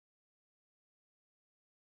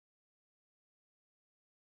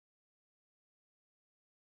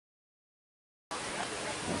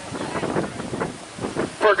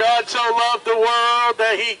For God so loved the world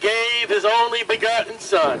that he gave his only begotten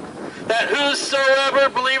Son, that whosoever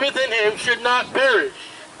believeth in him should not perish,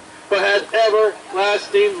 but have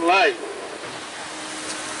everlasting life.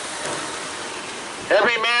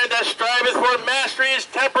 Every man that striveth for mastery is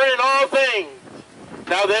temperate in all things.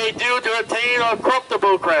 Now they do to attain a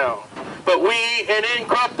corruptible crown, but we an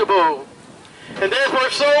incorruptible. And therefore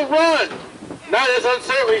so run, not as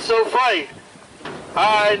uncertainly, so fight.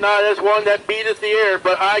 I, not as one that beateth the air,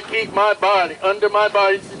 but I keep my body under my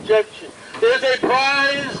body's subjection. There's a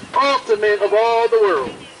prize ultimate of all the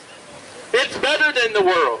world. It's better than the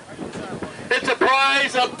world. It's a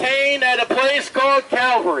prize obtained at a place called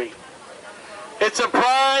Calvary. It's a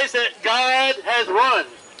prize that God has won.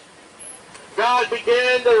 God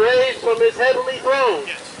began the race from his heavenly throne.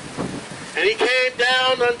 And he came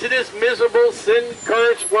down unto this miserable,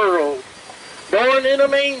 sin-cursed world, born in a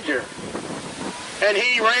manger. And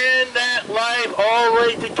he ran that life all the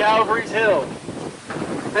way to Calvary's hill.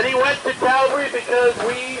 And he went to Calvary because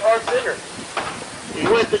we are sinners. He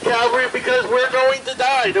went to Calvary because we're going to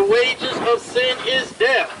die. The wages of sin is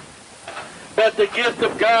death. But the gift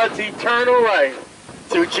of God's eternal life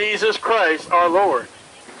through Jesus Christ our Lord.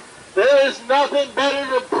 There is nothing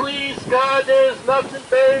better to please God. There is nothing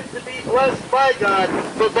better to be blessed by God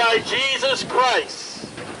but by Jesus Christ.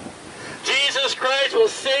 Jesus Christ will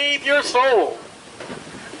save your soul.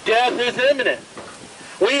 Death is imminent.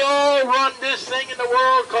 We all run this thing in the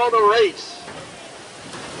world called a race.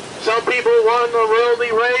 Some people run a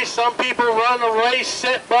worldly race. Some people run a race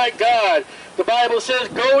set by God. The Bible says,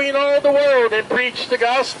 go in all the world and preach the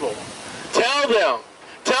gospel. Tell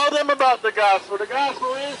them about the gospel. The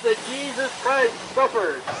gospel is that Jesus Christ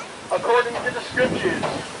suffered according to the scriptures.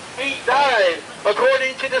 He died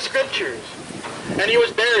according to the scriptures. And he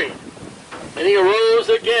was buried. And he arose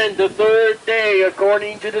again the third day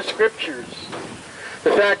according to the scriptures.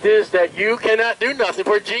 The fact is that you cannot do nothing.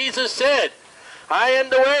 For Jesus said, I am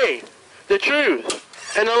the way, the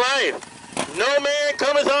truth, and the life. No man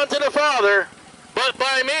cometh unto the Father but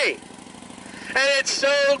by me. And it's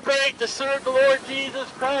so great to serve the Lord Jesus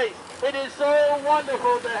Christ. It is so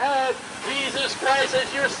wonderful to have Jesus Christ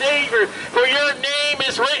as your Savior. For your name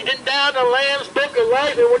is written down in the Lamb's Book of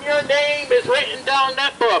Life. And when your name is written down in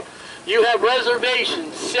that book, you have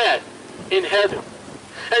reservations set in heaven.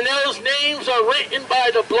 And those names are written by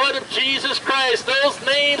the blood of Jesus Christ. Those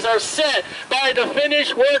names are set by the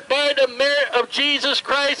finished work, by the merit of Jesus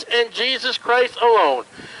Christ and Jesus Christ alone.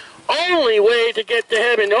 Only way to get to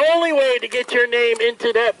heaven, the only way to get your name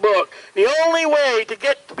into that book, the only way to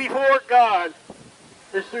get before God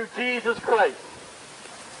is through Jesus Christ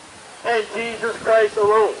and Jesus Christ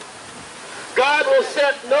alone. God will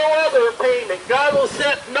set no other payment. God will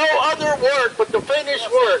set no other work but the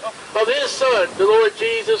finished work of his Son, the Lord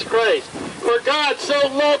Jesus Christ. For God so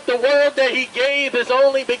loved the world that he gave his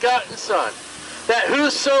only begotten Son, that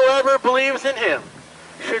whosoever believes in him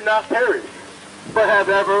should not perish, but have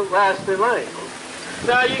everlasting life.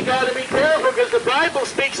 Now you got to be careful because the Bible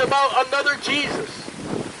speaks about another Jesus,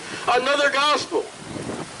 another gospel,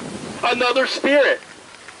 another spirit.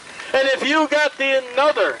 And if you got the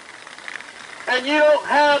another, and you don't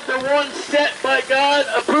have the one set by God,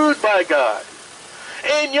 approved by God,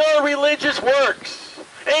 in your religious works,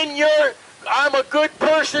 in your I'm a good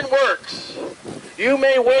person works, you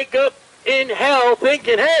may wake up in hell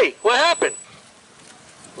thinking, hey, what happened?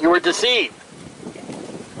 You were deceived.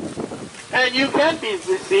 And you can be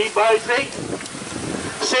deceived by Satan.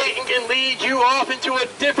 Satan can lead you off into a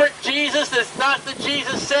different Jesus that's not the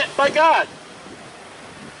Jesus set by God.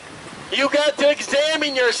 You got to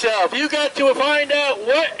examine yourself. You got to find out,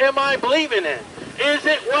 what am I believing in? Is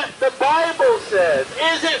it what the Bible says?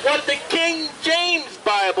 Is it what the King James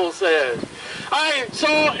Bible says? I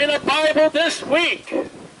saw in a Bible this week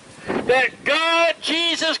that God,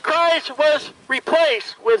 Jesus Christ, was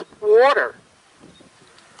replaced with water.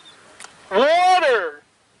 Water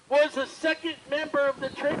was the second member of the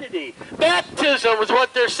Trinity. Baptism is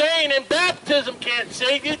what they're saying, and baptism can't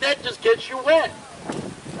save you. That just gets you wet.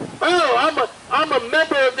 Oh, I'm a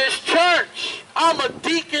member of this church. I'm a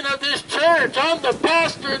deacon of this church. I'm the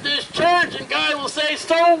pastor of this church. And God will say,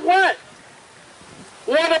 so what?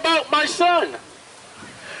 What about my son?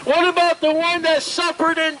 What about the one that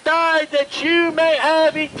suffered and died that you may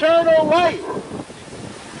have eternal life?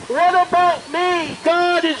 What about me?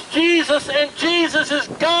 God is Jesus and Jesus is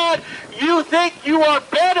God. You think you are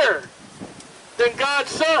better than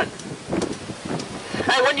God's Son.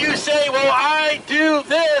 And when you say, well, I do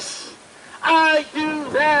this, I do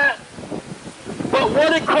that, but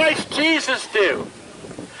what did Christ Jesus do?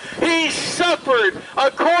 He suffered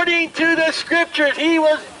according to the scriptures. He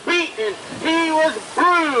was beaten. He was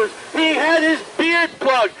bruised. He had his beard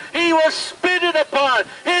plucked. He was spitted upon.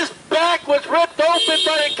 His back was ripped open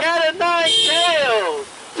by a cat of nine tails.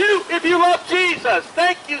 Do if you love Jesus.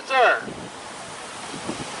 Thank you, sir.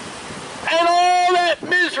 And all that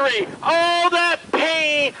misery, all that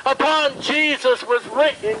pain upon Jesus was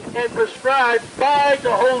written and prescribed by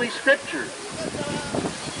the Holy Scriptures.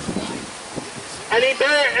 And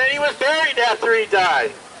he was buried after he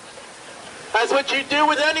died. That's what you do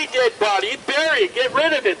with any dead body. You bury it, get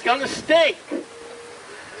rid of it. It's going to stink.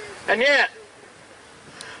 And yet,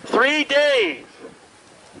 3 days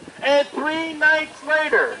and 3 nights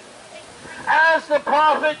later, as the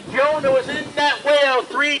prophet Jonah was in that whale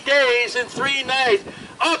 3 days and 3 nights,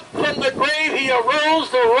 up from the grave he arose,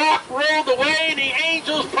 the rock rolled away, and the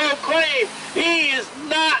angels proclaimed, he is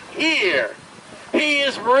not here. He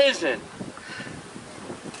is risen.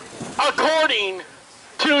 According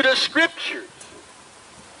to the Scriptures.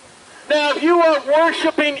 Now, if you are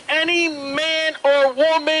worshiping any man or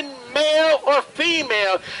woman, male or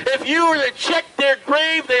female, if you were to check their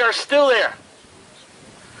grave, they are still there.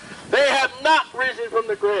 They have not risen from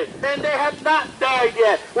the grave, and they have not died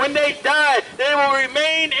yet. When they die, they will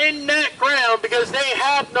remain in that ground because they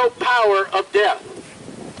have no power of death.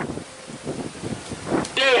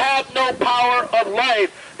 They have no power of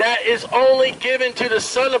life. That is only given to the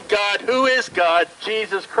Son of God, who is God,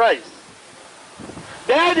 Jesus Christ.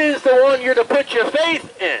 That is the one you're to put your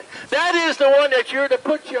faith in. That is the one that you're to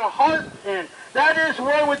put your heart in. That is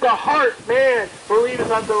one with the heart, man, believeth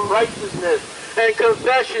unto righteousness, and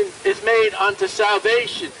confession is made unto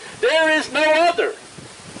salvation. There is no other.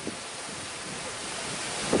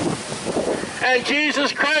 And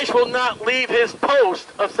Jesus Christ will not leave his post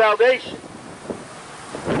of salvation.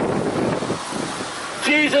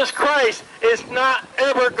 Jesus Christ is not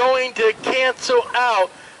ever going to cancel out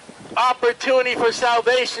opportunity for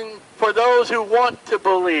salvation for those who want to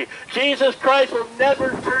believe. Jesus Christ will never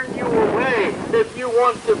turn you away if you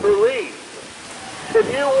want to believe. If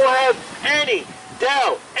you will have any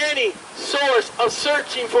doubt, any source of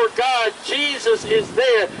searching for God, Jesus is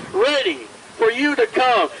there, ready for you to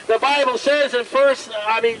come. The Bible says in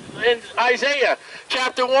Isaiah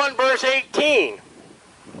chapter 1, verse 18,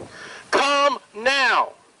 come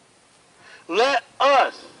now, let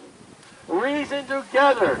us reason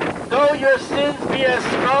together. Though your sins be as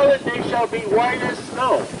scarlet, they shall be white as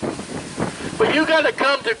snow. But you got to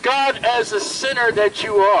come to God as the sinner that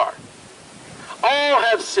you are. All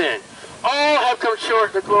have sinned. All have come short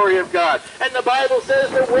of the glory of God. And the Bible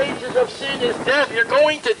says the wages of sin is death. You're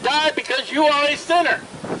going to die because you are a sinner.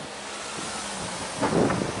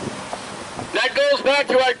 That goes back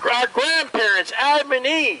to our grandparents, Adam and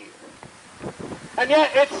Eve. And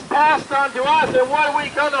yet it's passed on to us, and what are we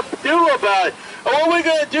going to do about it? And what are we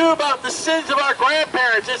going to do about the sins of our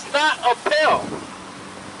grandparents? It's not a pill.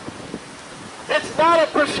 It's not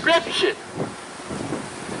a prescription.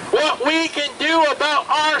 What we can do about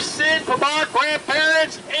our sin from our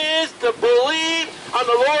grandparents is to believe on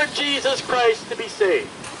the Lord Jesus Christ to be saved.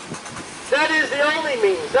 That is the only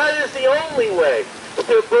means. That is the only way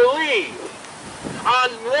to believe on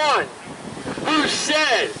one who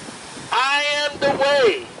says, I am the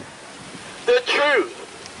way, the truth,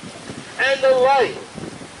 and the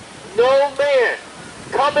life. No man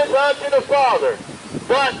cometh unto the Father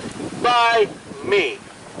but by me.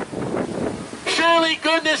 Surely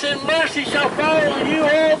goodness and mercy shall follow you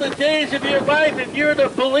all the days of your life if you're to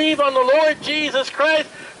believe on the Lord Jesus Christ.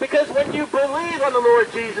 Because when you believe on the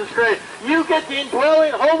Lord Jesus Christ, you get the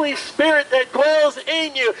indwelling Holy Spirit that dwells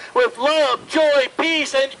in you with love, joy,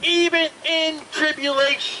 peace, and even in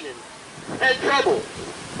tribulation and trouble.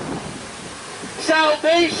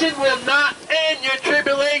 Salvation will not end your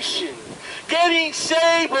tribulation. Getting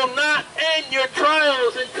saved will not end your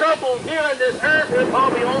trials and troubles here on this earth. Will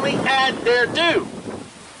probably only add thereto.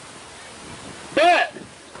 But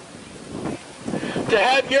to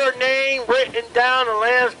have your name written down in the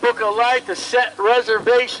Lamb's Book of Life, to set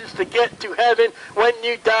reservations to get to heaven when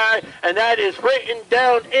you die, and that is written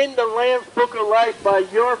down in the Lamb's Book of Life by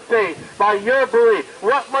your faith, by your belief.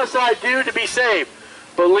 What must I do to be saved?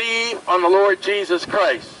 Believe on the Lord Jesus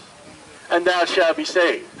Christ, and thou shalt be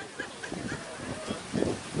saved.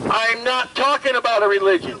 I am not talking about a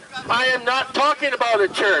religion. I am not talking about a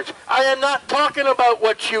church. I am not talking about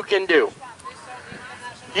what you can do.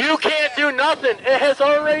 You can't do nothing. It has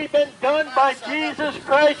already been done by Jesus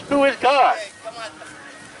Christ, who is God.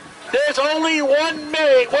 There's only one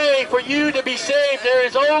way for you to be saved. There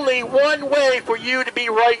is only one way for you to be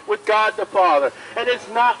right with God the Father. And it's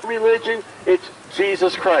not religion, it's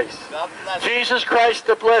Jesus Christ. Jesus Christ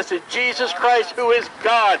the Blessed. Jesus Christ who is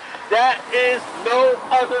God. That is no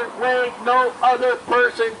other way, no other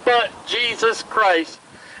person but Jesus Christ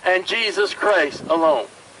and Jesus Christ alone.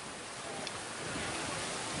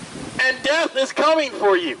 And death is coming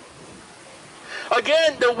for you.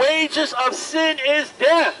 Again, the wages of sin is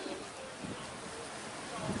death.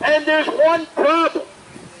 And there's one problem.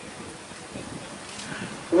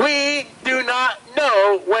 We do not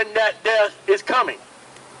know when that death is coming.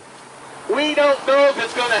 We don't know if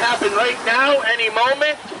it's going to happen right now, any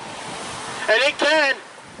moment. And it can.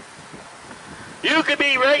 You could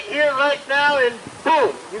be right here, right now, and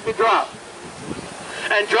boom, you could drop.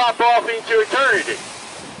 And drop off into eternity.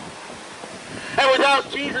 And without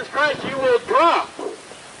Jesus Christ, you will drop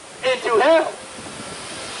into hell.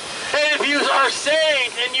 And if you are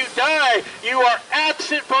saved and you die, you are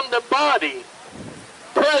absent from the body,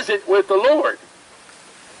 present with the Lord.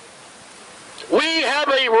 We have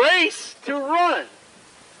a race to run.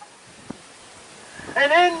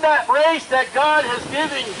 And in that race that God has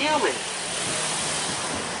given humans,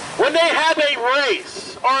 when they have a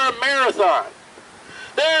race or a marathon,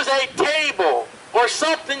 there's a table or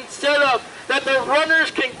something set up that the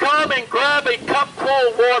runners can come and grab a cup full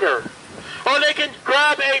of water. Or they can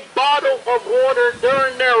grab a bottle of water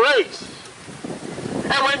during their race.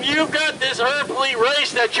 And when you've got this earthly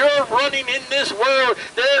race that you're running in this world,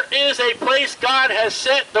 there is a place God has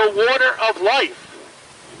set the water of life.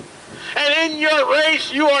 And in your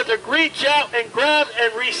race, you are to reach out and grab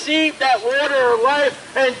and receive that water of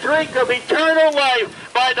life and drink of eternal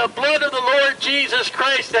life by the blood of the Lord Jesus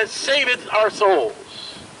Christ that saveth our souls.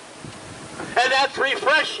 And that's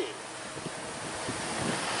refreshing.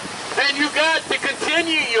 And you got to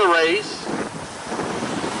continue your race.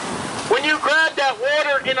 When you grab that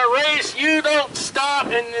water in a race, you don't stop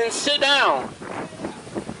and then sit down.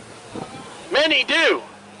 Many do.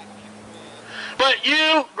 But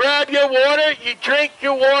you grab your water, you drink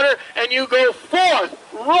your water, and you go forth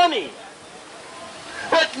running.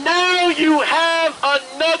 But now you have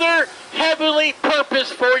another heavenly purpose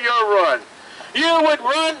for your run. You would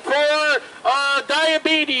run for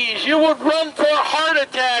diabetes. You would run for heart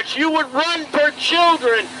attacks. You would run for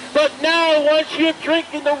children. But now, once you're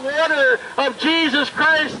drinking the water of Jesus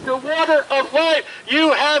Christ, the water of life,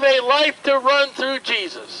 you have a life to run through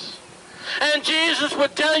Jesus. And Jesus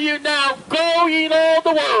would tell you now, go ye in all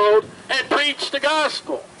the world and preach the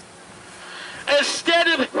gospel. Instead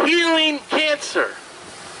of healing cancer,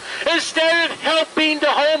 instead of helping the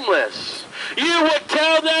homeless, you would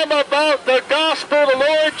tell them about the gospel of the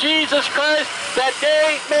Lord Jesus Christ that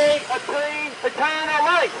they may attain eternal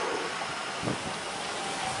life.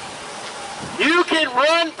 You can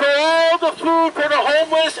run for all the food for the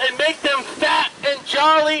homeless and make them fat and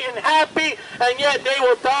jolly and happy, and yet they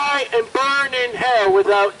will die and burn in hell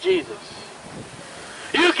without Jesus.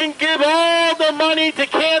 You can give all the money to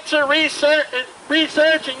cancer research,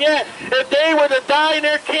 and yet if they were to die in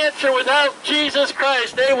their cancer without Jesus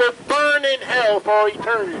Christ, they will burn in hell for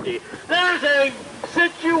eternity. There's a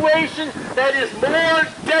situation that is more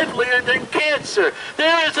deadlier than cancer.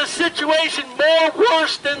 There is a situation more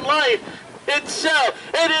worse than life itself.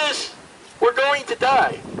 It is, we're going to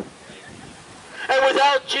die. And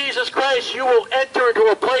without Jesus Christ, you will enter into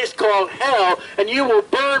a place called hell, and you will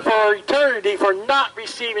burn for eternity for not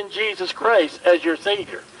receiving Jesus Christ as your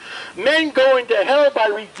Savior. Men go into hell by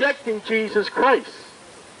rejecting Jesus Christ.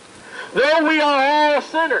 Though we are all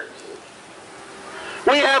sinners,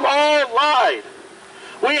 we have all lied.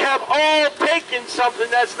 We have all taken something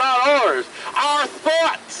that's not ours. Our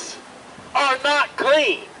thoughts are not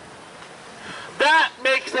clean. That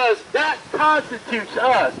makes us, that constitutes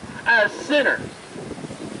us as sinners.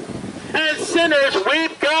 As sinners,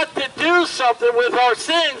 we've got to do something with our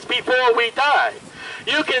sins before we die.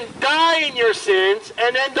 You can die in your sins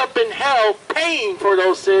and end up in hell paying for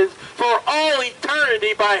those sins for all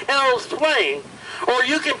eternity by hell's flame. Or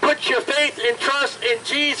you can put your faith and trust in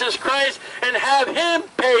Jesus Christ and have Him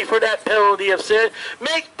pay for that penalty of sin.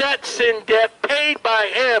 Make that sin debt paid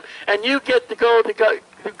by Him, and you get to go to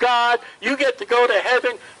God. You get to go to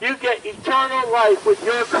heaven. You get eternal life with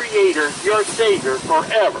your Creator, your Savior,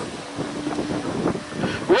 forever.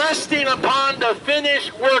 Resting upon the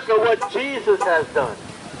finished work of what Jesus has done,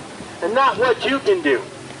 and not what you can do.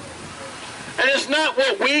 And it's not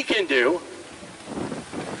what we can do.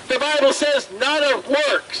 The Bible says, not of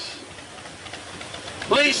works,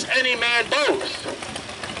 lest any man boast.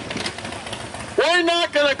 We're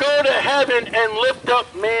not going to go to heaven and lift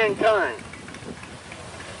up mankind.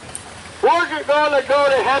 We're going to go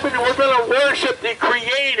to heaven and we're going to worship the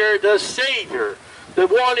Creator, the Savior, the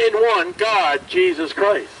one-in-one God, Jesus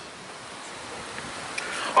Christ.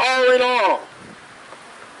 All in all.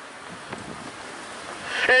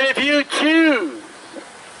 And if you choose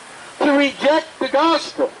to reject the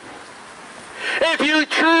gospel, if you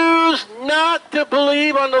choose not to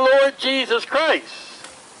believe on the Lord Jesus Christ,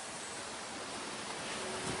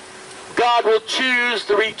 God will choose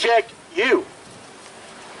to reject you.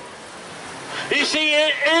 You see,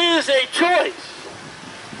 it is a choice.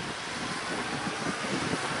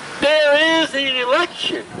 There is an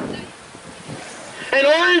election. In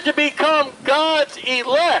order to become God's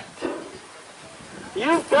elect,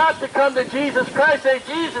 you've got to come to Jesus Christ and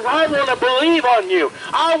say, Jesus, I want to believe on you.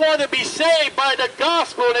 I want to be saved by the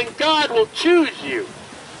gospel, and God will choose you.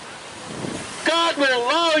 God will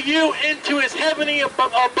allow you into his heavenly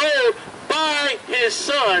abode by his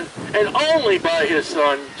Son, and only by his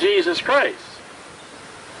Son, Jesus Christ.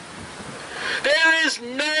 There is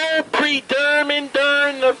no predetermined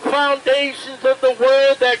during the foundations of the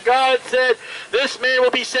world that God said, this man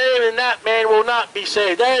will be saved and that man will not be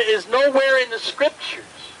saved. That is nowhere in the Scriptures.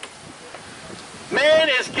 Man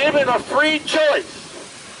is given a free choice.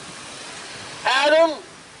 Adam,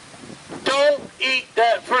 don't eat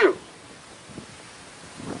that fruit.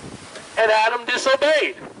 And Adam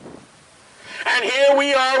disobeyed. And here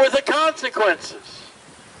we are with the consequences.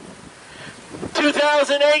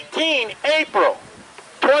 2018, April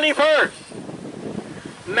 21st.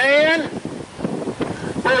 Man,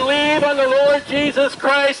 believe on the Lord Jesus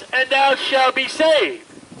Christ and thou shalt be saved.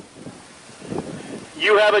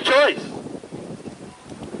 You have a choice.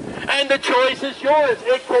 And the choice is yours.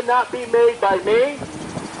 It cannot be made by me.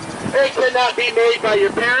 It cannot be made by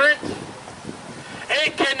your parents.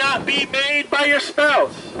 It cannot be made by your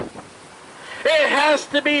spouse. It has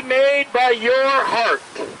to be made by your heart.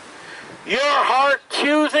 Your heart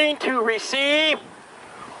choosing to receive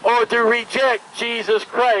or to reject Jesus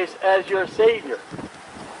Christ as your Savior.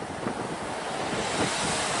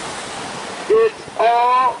 It's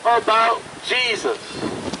all about Jesus.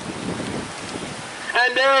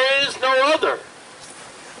 And there is no other.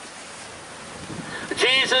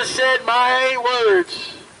 Jesus said, my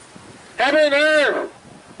words, heaven and earth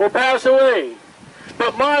will pass away,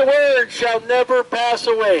 but my word shall never pass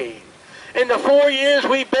away. In the 4 years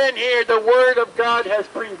we've been here, the Word of God has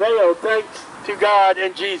prevailed, thanks to God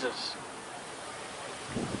and Jesus.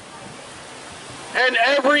 And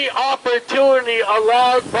every opportunity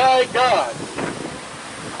allowed by God,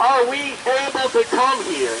 are we able to come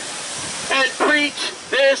here and preach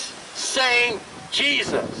this same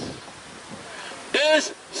Jesus.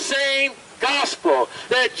 This same gospel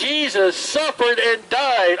that Jesus suffered and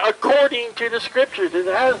died according to the Scriptures. It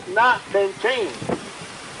has not been changed.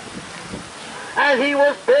 And he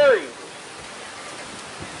was buried.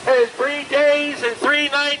 And 3 days and 3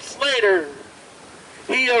 nights later,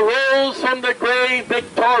 he arose from the grave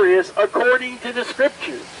victorious according to the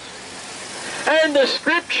Scriptures. And the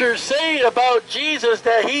Scriptures say about Jesus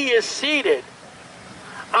that he is seated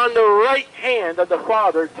on the right hand of the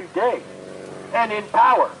Father today and in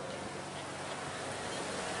power.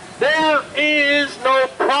 There is no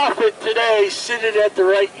prophet today sitting at the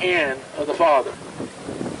right hand of the Father.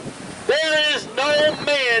 There is no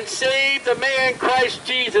man save the man Christ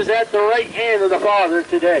Jesus at the right hand of the Father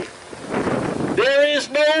today. There is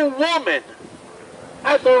no woman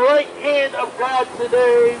at the right hand of God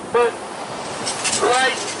today but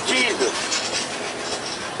Christ Jesus.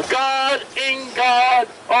 God in God,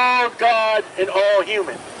 and all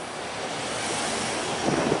human.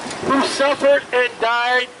 Who suffered and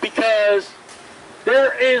died because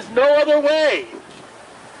there is no other way.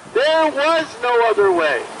 There was no other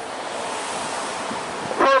way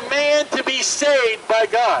for man to be saved by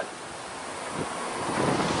God.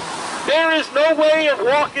 There is no way of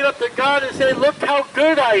walking up to God and saying, look how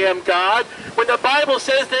good I am, God, when the Bible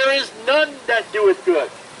says there is none that doeth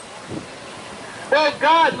good. Well,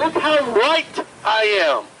 God, look how right I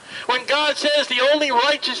am. When God says the only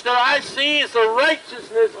righteousness that I see is the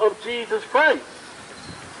righteousness of Jesus Christ.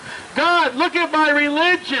 God, look at my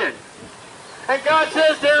religion. And God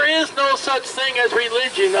says there is no such thing as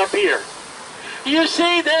religion up here. You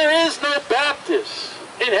see, there is no Baptists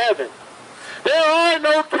in heaven. There are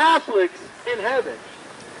no Catholics in heaven.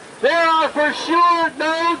 There are for sure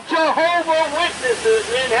no Jehovah's Witnesses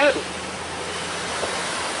in heaven.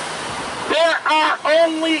 There are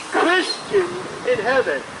only Christians in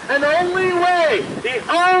heaven. And the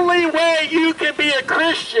only way you can be a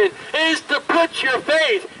Christian is to put your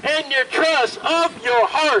faith and your trust of your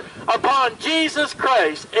heart upon Jesus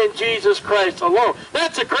Christ and Jesus Christ alone.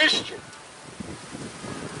 That's a Christian.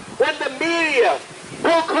 when the media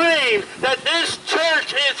proclaims that this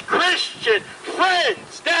church is Christian,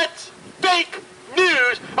 friends, that's fake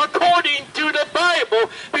news according to the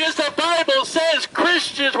Bible, because the Bible says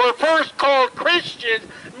Christians were first called Christians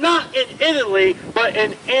not in Italy but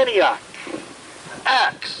in Antioch.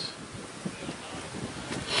 Acts.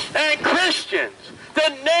 And Christians, the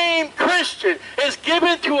name Christian is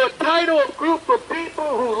given to a title of group of people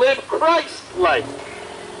who live Christ-like,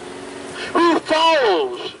 who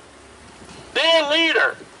follows their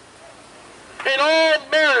leader in all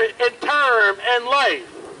merit and term and life,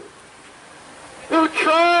 who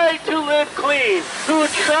try to live clean, who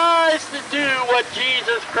tries to do what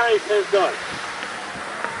Jesus Christ has done.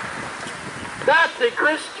 That's a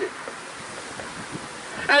Christian.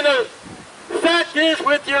 And the fact is,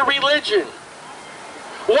 with your religion,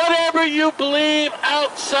 whatever you believe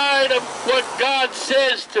outside of what God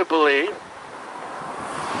says to believe,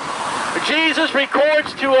 Jesus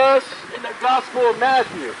records to us in the Gospel of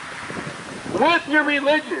Matthew, with your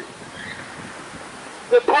religion,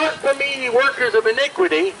 depart from me, ye workers of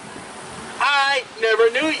iniquity, I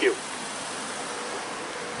never knew you.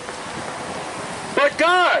 But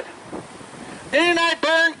God, didn't I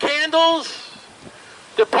burn candles?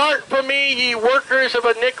 Depart from me, ye workers of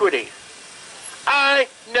iniquity, I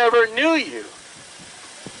never knew you.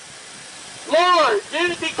 Lord, in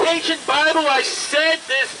the Vacation Bible I said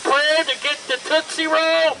this prayer to get the Tootsie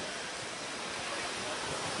Roll?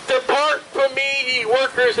 Depart from me, ye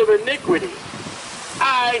workers of iniquity,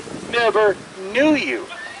 I never knew you.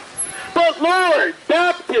 But Lord,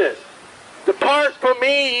 Baptist, depart from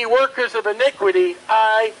me, ye workers of iniquity,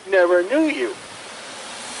 I never knew you.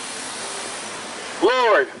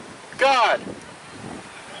 Lord, God,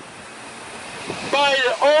 by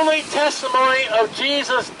the only testimony of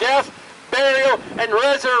Jesus' death, burial, and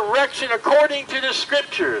resurrection according to the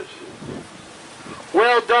Scriptures,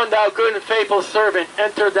 well done, thou good and faithful servant,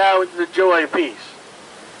 enter thou into the joy and peace.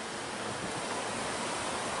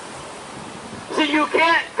 See, you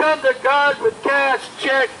can't come to God with cash,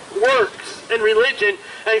 check, works, and religion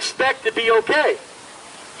and expect to be okay.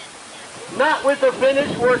 Not with the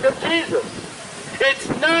finished work of Jesus. It's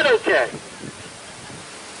not okay.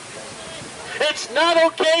 It's not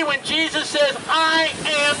okay when Jesus says, I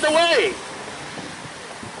am the way.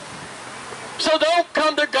 So don't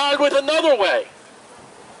come to God with another way.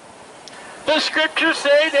 The Scriptures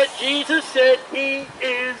say that Jesus said he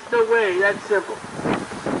is the way. That's simple.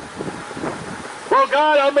 Well,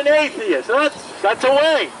 God, I'm an atheist. That's a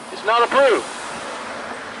way. It's not approved.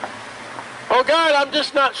 Oh, God, I'm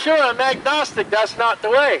just not sure. I'm agnostic. That's not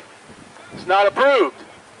the way. It's not approved.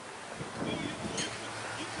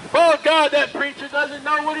 Oh, God, that preacher doesn't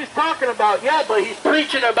know what he's talking about. Yeah, but he's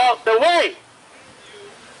preaching about the way.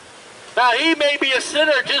 Now, he may be a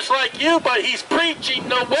sinner just like you, but he's preaching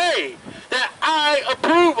the way that I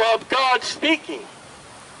approve of God speaking.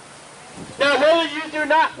 Now, whether you do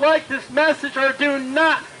not like this message or do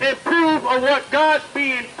not approve of what God's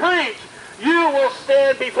being preached, you will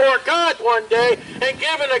stand before God one day and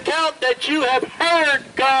give an account that you have heard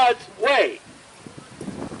God's way.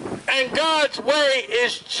 And God's way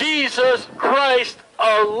is Jesus Christ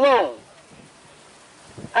alone.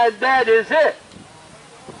 And that is it.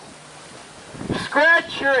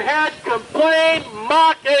 Scratch your head, complain,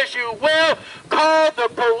 mock as you will, call the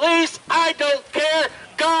police, I don't care.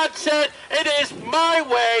 God said, it is my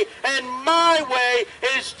way, and my way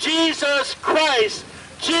is Jesus Christ.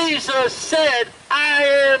 Jesus said, I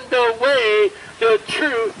am the way, the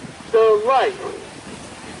truth, the life.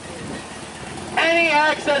 Any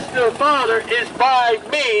access to the Father is by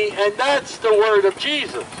me, and that's the word of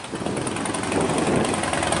Jesus.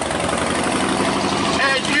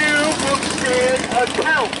 And you will stand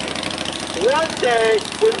account one day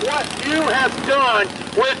with what you have done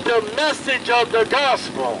with the message of the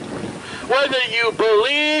gospel, whether you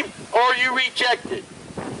believe or you reject it.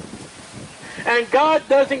 And God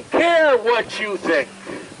doesn't care what you think.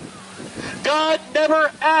 God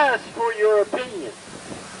never asks for your opinion.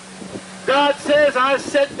 God says, I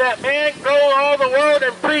sent that man, go all the world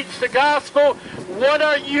and preach the gospel. What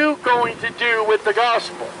are you going to do with the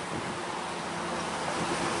gospel?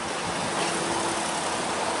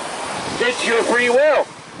 It's your free will.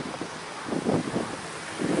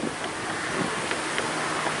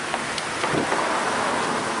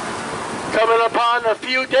 Coming upon a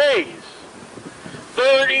few days,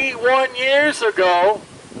 31 years ago,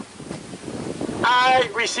 I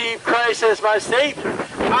received Christ as my Savior.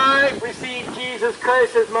 I received Jesus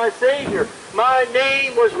Christ as my Savior. My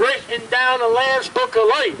name was written down in the Lamb's Book of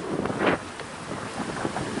Life.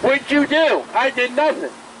 What'd you do? I did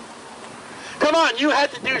nothing. Come on, you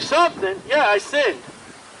had to do something. Yeah, I sinned.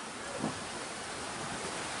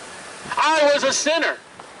 I was a sinner.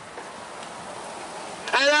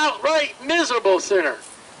 An outright miserable sinner.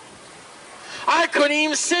 I couldn't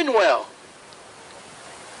even sin well.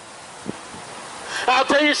 I'll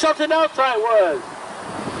tell you something else I was.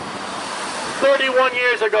 31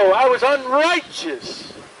 years ago, I was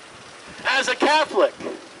unrighteous as a Catholic.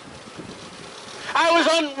 I was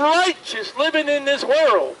unrighteous living in this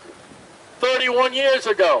world 31 years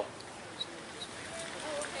ago.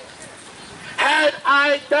 Had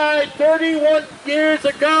I died 31 years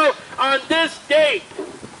ago on this date,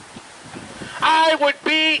 I would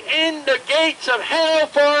be in the gates of hell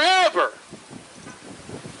forever.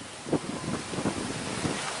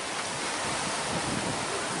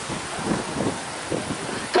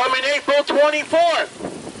 Coming April 24th,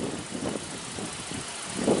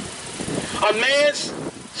 a man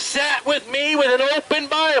sat with me with an open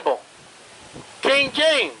Bible, King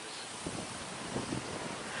James,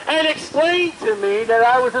 and explained to me that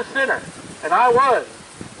I was a sinner, and I was.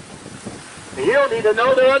 And you don't need to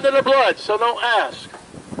know they're under the blood, so don't ask.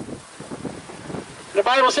 The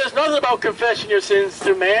Bible says nothing about confessing your sins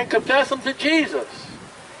to man. Confess them to Jesus.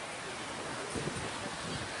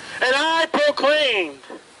 And I proclaimed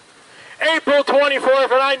April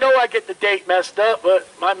 24th, and I know I get the date messed up, but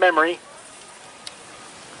my memory.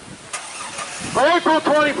 On April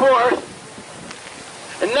 24th,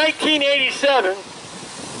 in 1987,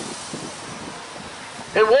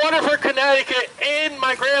 in Waterford, Connecticut, in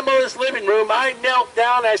my grandmother's living room, I knelt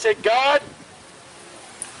down and I said, God,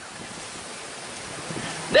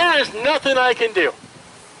 there is nothing I can do.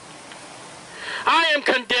 I am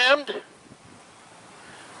condemned.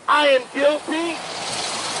 I am guilty.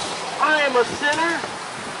 I am a sinner.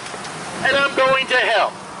 And I'm going to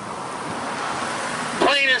hell.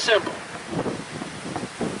 Plain and simple.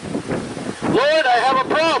 Lord, I have a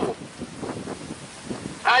problem.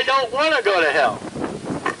 I don't want to go to hell.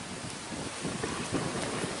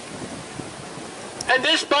 And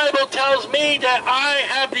this Bible tells me that I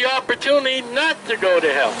have the opportunity not to go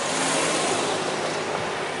to hell.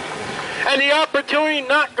 And the opportunity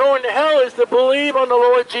not going to hell is to believe on the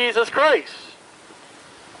Lord Jesus Christ.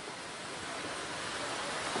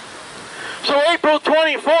 So April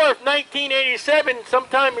 24th, 1987,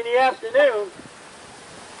 sometime in the afternoon,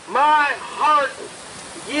 my heart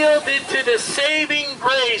yielded to the saving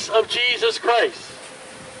grace of Jesus Christ.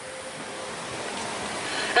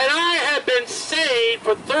 And I have been saved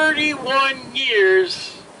for 31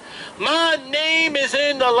 years. My name is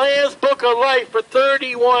in the Lamb's Book of Life for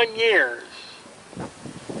 31 years.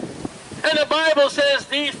 And the Bible says,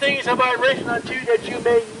 these things have I written unto you that you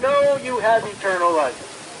may know you have eternal life.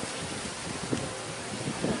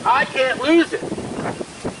 I can't lose it.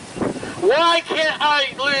 Why can't I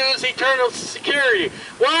lose eternal security?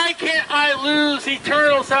 Why can't I lose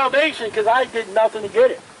eternal salvation? Because I did nothing to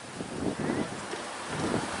get it.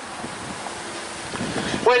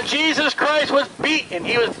 When Jesus Christ was beaten,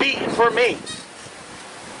 he was beaten for me.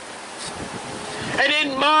 And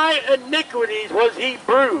in my iniquities was he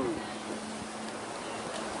bruised.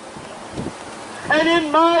 And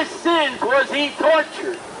in my sins was he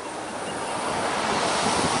tortured.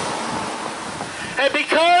 And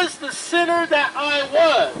because the sinner that I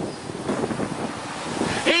was,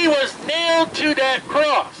 he was nailed to that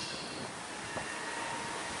cross.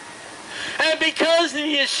 And because of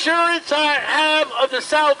the assurance I have of the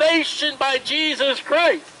salvation by Jesus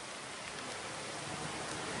Christ,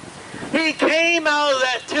 he came out of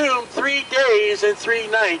that tomb 3 days and 3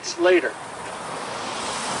 nights later.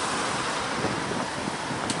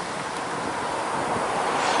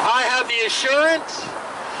 I have the assurance,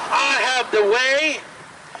 I have the way,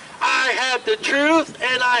 I have the truth,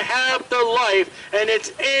 and I have the life, and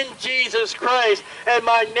it's in Jesus Christ, and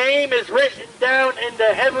my name is written down in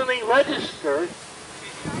the heavenly register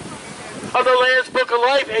of the Lamb's Book of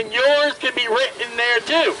Life, and yours can be written there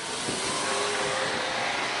too.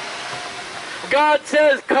 God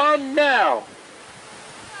says, come now.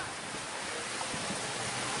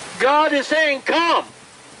 God is saying, come.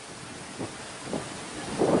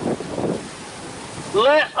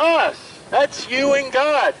 Let us. That's you and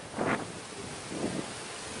God.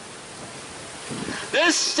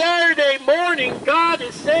 This Saturday morning, God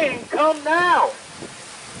is saying, come now.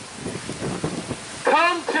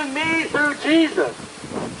 Come to me through Jesus.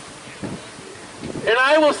 And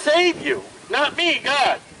I will save you. Not me,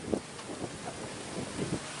 God.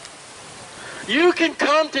 You can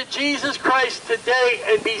come to Jesus Christ today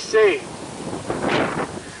and be saved.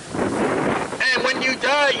 And when you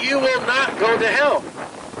die, you will not go to hell.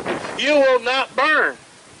 You will not burn.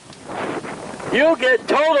 You'll get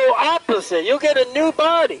total opposite. You'll get a new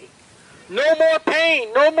body. No more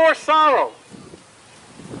pain, no more sorrow.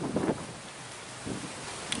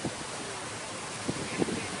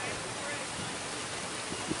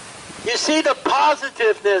 You see, the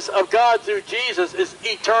positiveness of God through Jesus is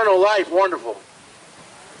eternal life. Wonderful.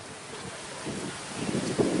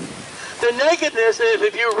 The negativeness is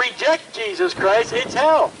if you reject Jesus Christ, it's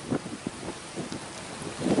hell.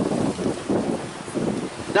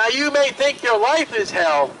 Now you may think your life is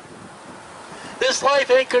hell. This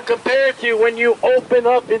life ain't going to compare to when you open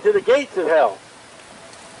up into the gates of hell.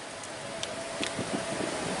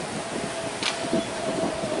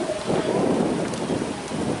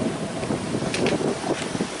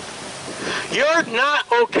 You're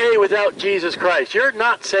not okay without Jesus Christ. You're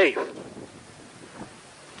not safe.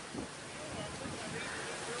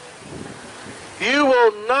 You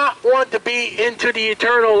will not want to be into the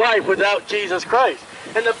eternal life without Jesus Christ.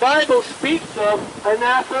 And the Bible speaks of an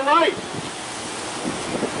afterlife.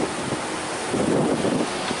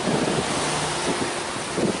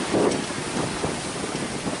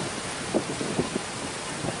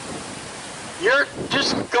 You're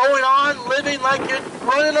just going on living like you're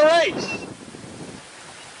running a race.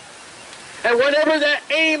 And whatever that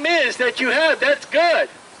aim is that you have, that's good.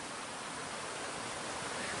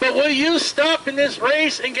 But will you stop in this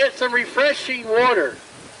race and get some refreshing water?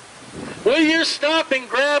 Will you stop and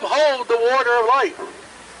grab hold of the water of life?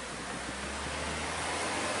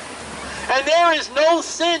 And there is no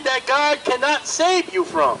sin that God cannot save you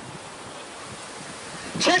from.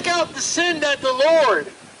 Check out the sin that the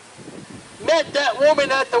Lord met that woman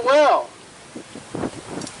at the well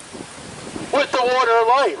with the water of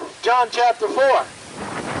life. John chapter 4.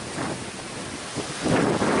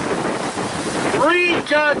 Read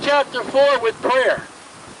John chapter 4 with prayer.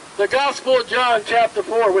 The Gospel of John chapter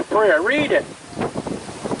 4 with prayer. Read it.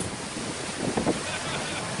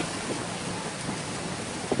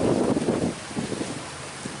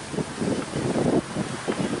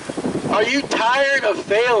 Are you tired of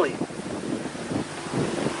failing?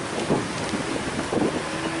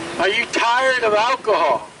 Are you tired of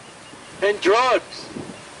alcohol and drugs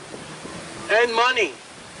and money?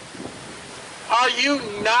 Are you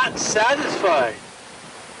not satisfied?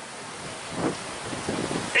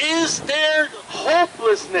 Is there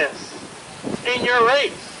hopelessness in your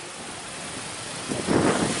race?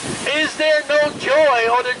 Is there no joy,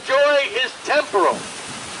 or the joy is temporal?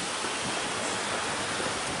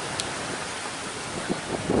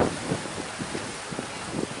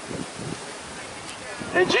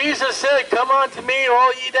 And Jesus said, "Come unto me,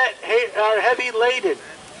 all ye that are heavy laden."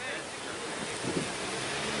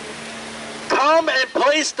 Come and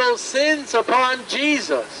place those sins upon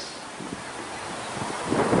Jesus.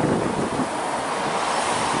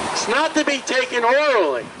 It's not to be taken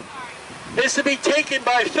orally. It's to be taken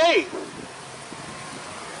by faith.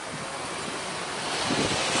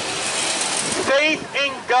 Faith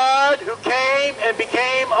in God who came and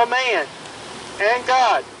became a man and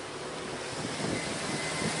God,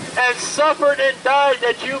 and suffered and died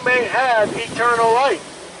that you may have eternal life.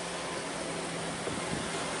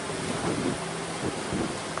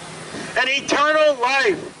 An eternal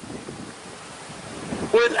life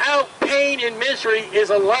without pain and misery is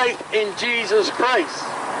a life in Jesus Christ.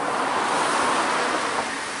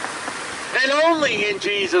 And only in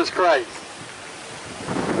Jesus Christ.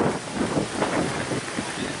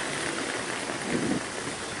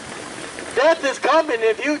 Death is coming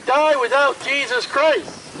if you die without Jesus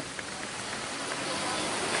Christ.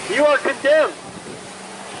 You are condemned.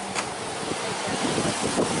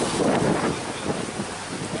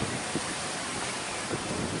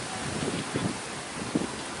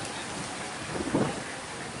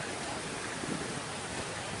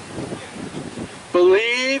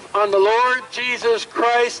 Believe on the Lord Jesus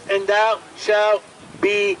Christ, and thou shalt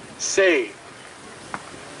be saved.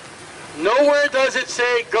 Nowhere does it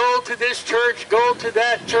say, go to this church, go to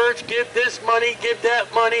that church, give this money, give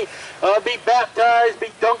that money, be baptized,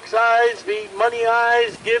 be dunk-sized, be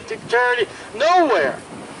money-ized, give to charity. Nowhere.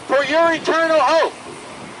 For your eternal hope.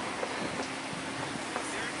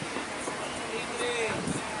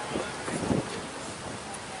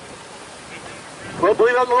 Well,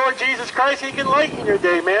 believe on the Lord Jesus Christ, He can lighten your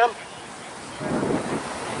day, ma'am.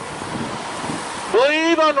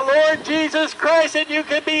 Believe on the Lord Jesus Christ and you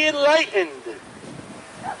can be enlightened.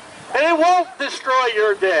 And it won't destroy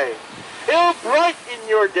your day. It'll brighten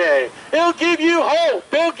your day. It'll give you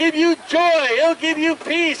hope. It'll give you joy. It'll give you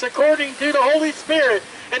peace according to the Holy Spirit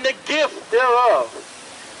and the gift thereof.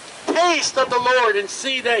 Taste of the Lord and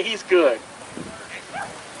see that He's good.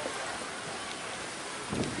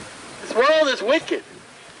 This world is wicked.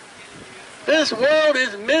 This world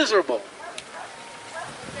is miserable.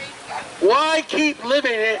 Why keep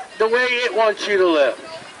living it the way it wants you to live?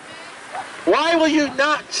 Why will you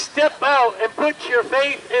not step out and put your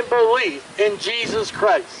faith and belief in Jesus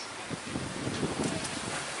Christ?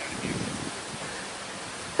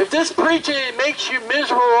 If this preaching makes you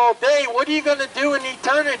miserable all day, what are you going to do in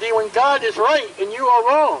eternity when God is right and you are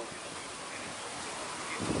wrong?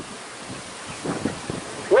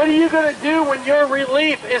 What are you going to do when your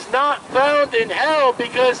relief is not found in hell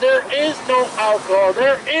because there is no alcohol,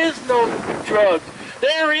 there is no drugs,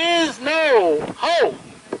 there is no hope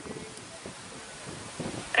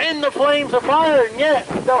in the flames of fire, and yet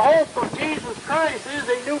the hope of Jesus Christ is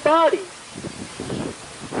a new body.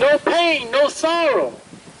 No pain, no sorrow,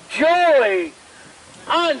 joy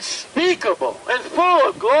unspeakable and full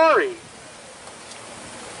of glory.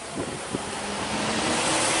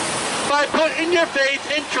 By putting your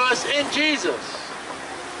faith and trust in Jesus.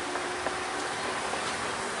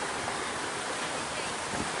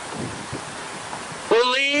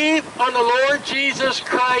 Believe on the Lord Jesus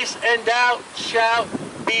Christ and thou shalt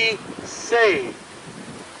be saved.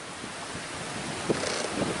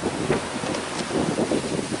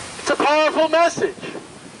 It's a powerful message.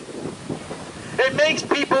 It makes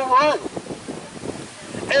people run.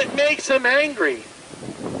 It makes them angry.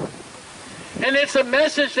 And it's a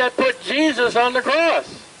message that put Jesus on the cross.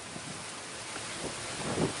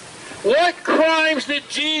 What crimes did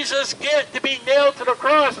Jesus get to be nailed to the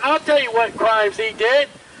cross? I'll tell you what crimes he did.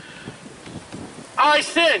 I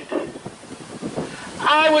sinned.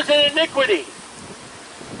 I was in iniquity.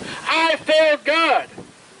 I failed God.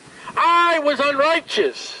 I was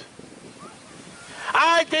unrighteous.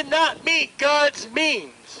 I did not meet God's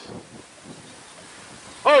means.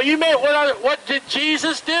 Oh, you meant what did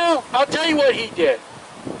Jesus do? I'll tell you what he did.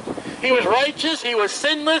 He was righteous, he was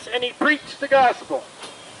sinless, and he preached the gospel.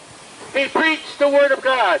 He preached the word of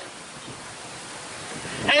God.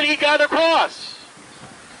 And he got a cross.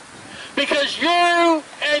 Because you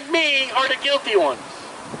and me are the guilty ones.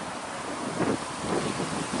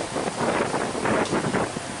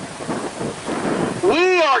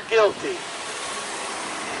 We are guilty.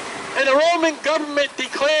 And the Roman government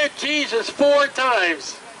declared Jesus 4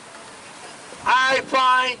 times. I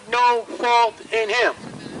find no fault in him.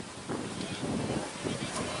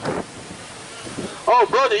 Oh,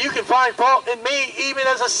 brother, you can find fault in me even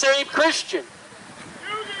as a saved Christian.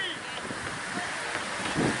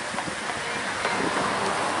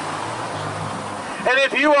 And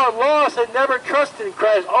if you are lost and never trusted in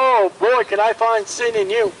Christ, oh boy, can I find sin in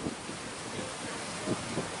you.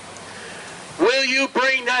 Will you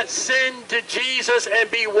bring that sin to Jesus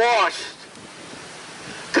and be washed?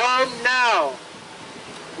 Come now.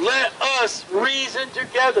 Let us reason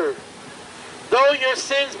together. Though your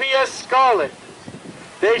sins be as scarlet,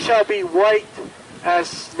 they shall be white as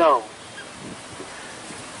snow.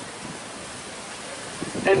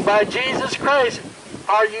 And by Jesus Christ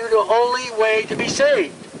are you the only way to be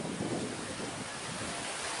saved.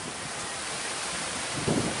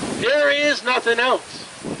 There is nothing else.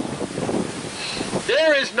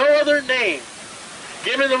 There is no other name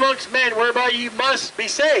given amongst men whereby you must be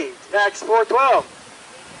saved. Acts 4:12.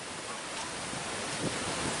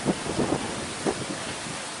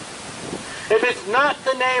 If it's not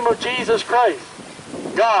the name of Jesus Christ,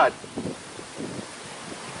 God,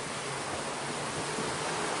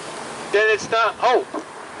 then it's not hope.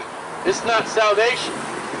 It's not salvation.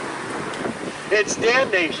 It's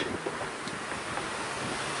damnation.